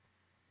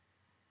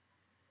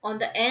on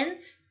the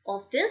ends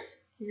of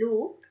this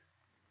loop.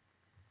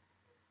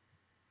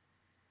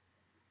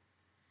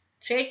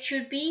 Thread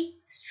should be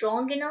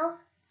strong enough.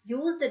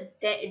 Use the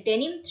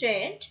denim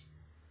thread.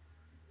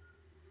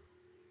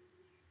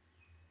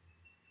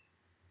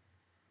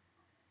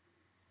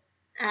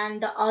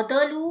 And the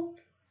other loop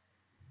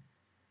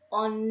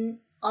on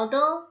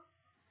other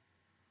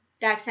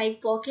backside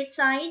pocket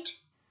side.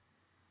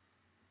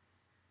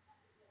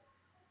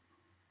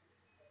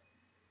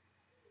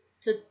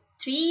 So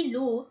 3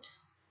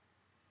 loops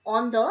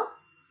on the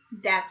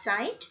back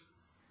side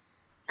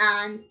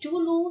and 2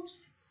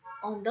 loops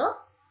on the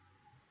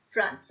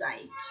front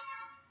side.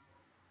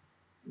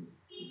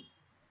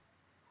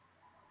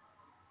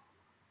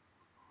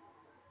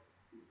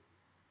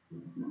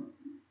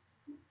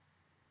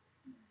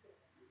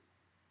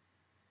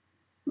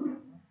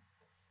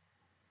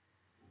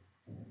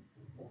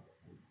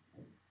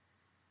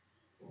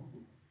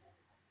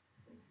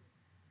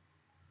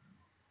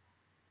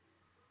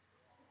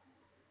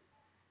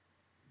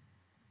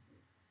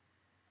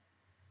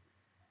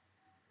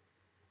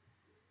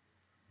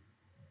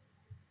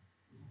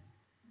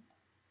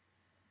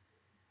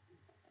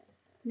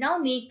 Now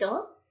make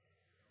the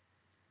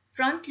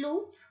front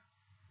loop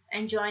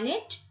and join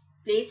it,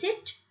 place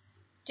it,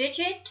 stitch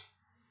it.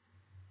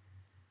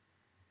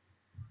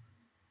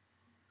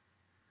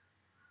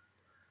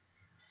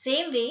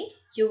 Same way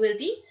you will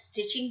be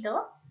stitching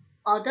the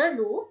other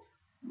loop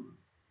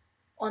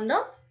on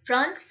the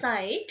front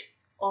side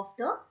of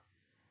the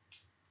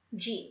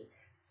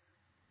jeans.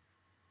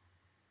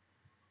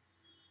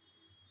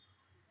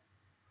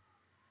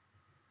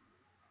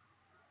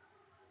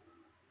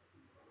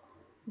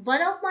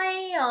 One of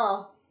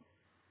my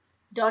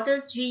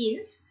daughter's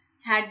jeans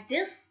had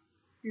this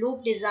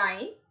loop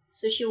design,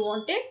 so she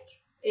wanted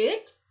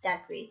it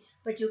that way,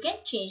 but you can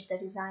change the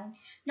design.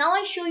 Now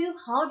I show you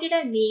how did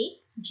I make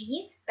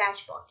jeans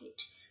patch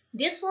pocket.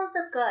 This was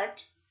the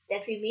cut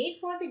that we made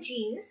for the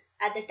jeans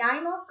at the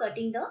time of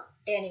cutting the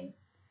denim.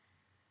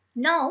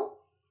 Now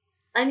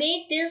I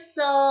made this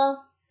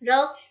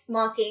rough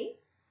marking,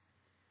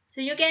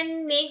 so you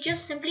can make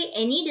just simply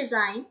any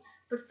design,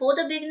 but for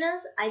the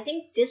beginners I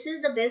think this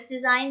is the best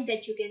design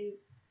that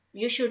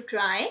you should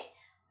try.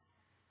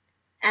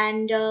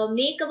 And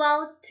make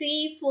about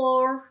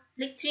 3-4,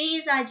 like 3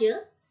 is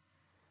ideal,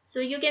 so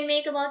you can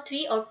make about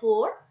 3 or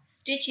 4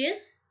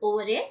 stitches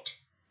over it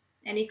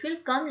and it will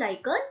come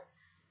like an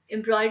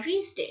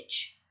embroidery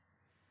stitch.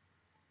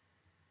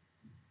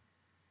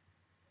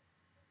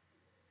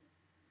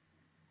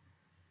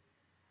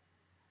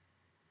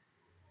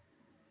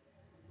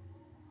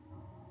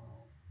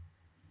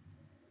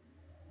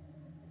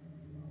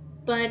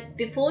 But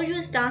before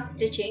you start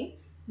stitching,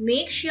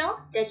 make sure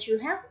that you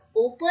have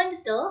opened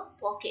the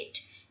pocket.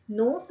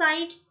 No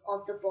side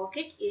of the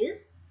pocket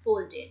is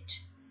folded.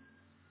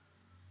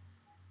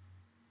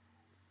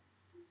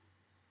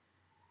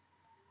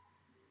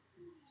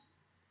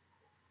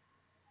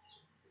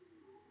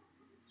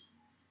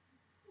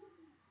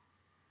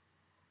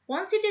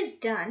 Once it is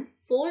done,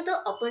 fold the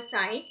upper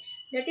side,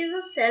 that is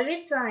the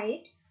selvage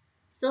side.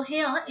 So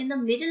here in the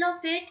middle of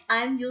it,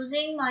 I am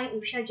using my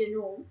Usha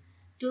Genome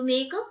to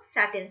make a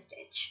satin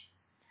stitch.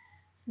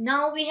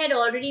 Now we had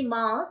already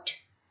marked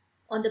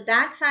on the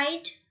back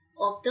side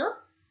of the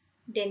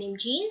denim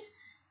jeans.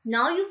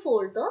 Now you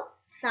fold the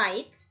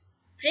sides,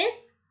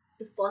 press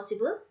if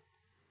possible,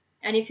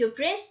 and if you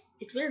press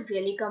it will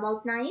really come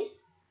out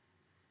nice.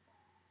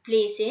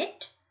 Place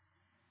it,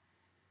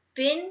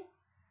 pin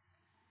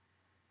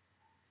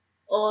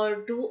or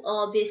do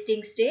a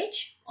basting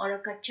stitch or a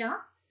kacha.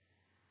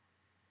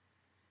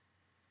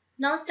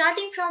 Now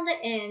starting from the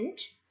end,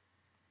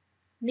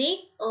 make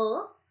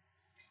a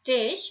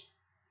stitch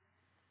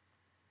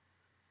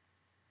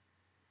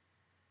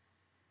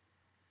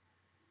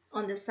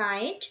on the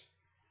side.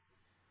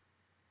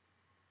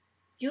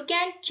 You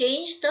can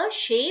change the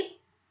shape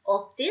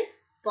of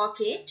this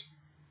pocket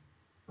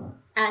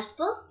as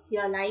per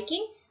your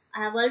liking.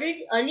 I have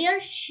already earlier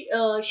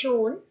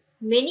shown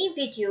many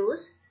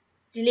videos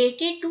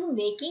related to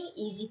making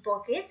easy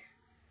pockets,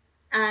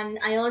 and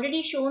I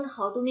already shown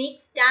how to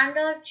make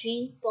standard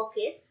jeans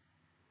pockets.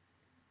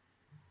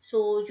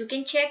 So you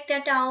can check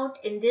that out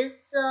in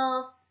this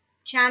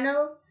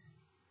channel,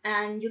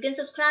 and you can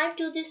subscribe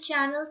to this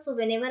channel so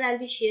whenever I'll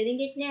be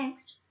sharing it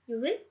next, you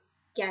will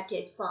get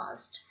it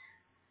fast.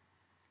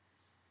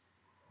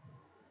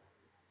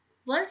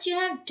 Once you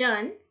have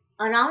done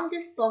around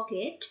this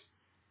pocket,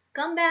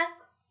 come back,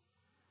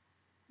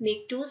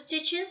 make 2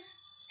 stitches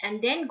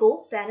and then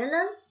go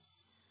parallel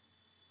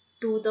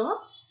to the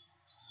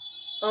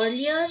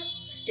earlier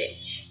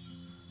stitch.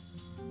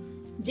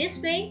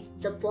 This way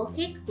the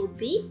pocket would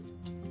be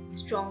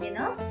strong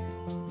enough.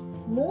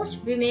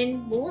 Most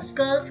women, most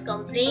girls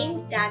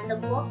complain that the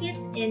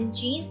pockets in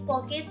jeans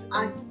pockets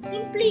are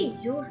simply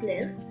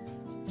useless.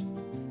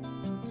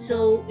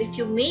 So if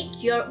you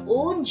make your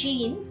own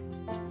jeans,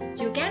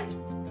 you can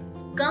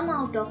come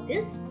out of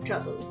this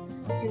trouble.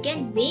 You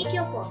can make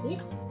your pocket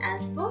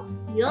as per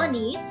your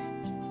needs,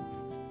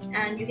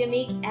 and you can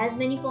make as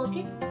many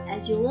pockets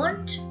as you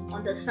want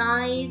on the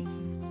sides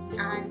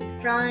and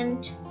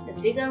front,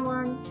 the bigger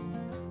ones.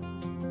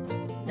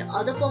 The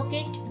other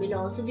pocket will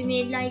also be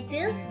made like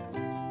this.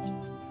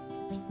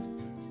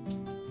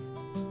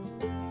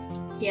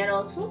 Here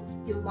also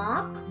you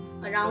mark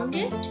around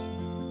it.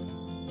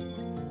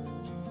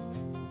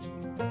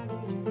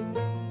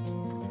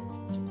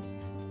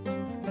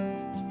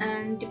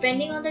 And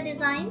depending on the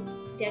design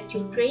that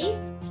you trace,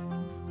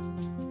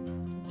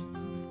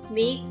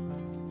 make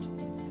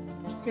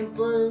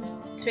simple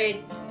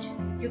thread.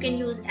 You can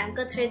use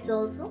anchor threads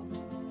also,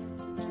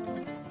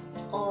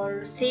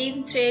 or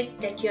same thread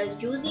that you are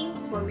using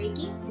for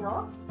making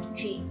your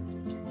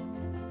jeans.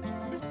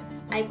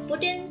 I've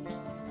put in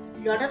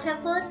a lot of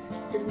efforts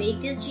to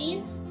make these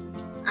jeans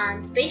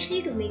and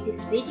especially to make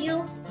this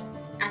video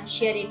and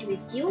share it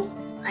with you.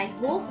 I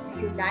hope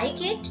you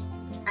like it,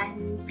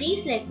 and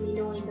please let me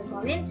know in the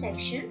comment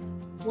section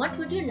what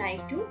would you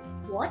like to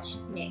watch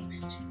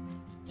next.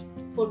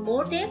 For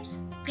more tips,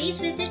 please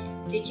visit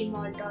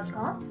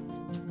stitchinghall.com.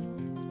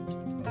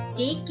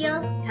 Take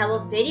care, have a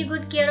very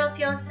good care of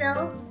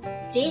yourself,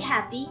 stay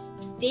happy,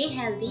 stay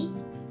healthy,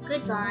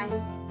 goodbye.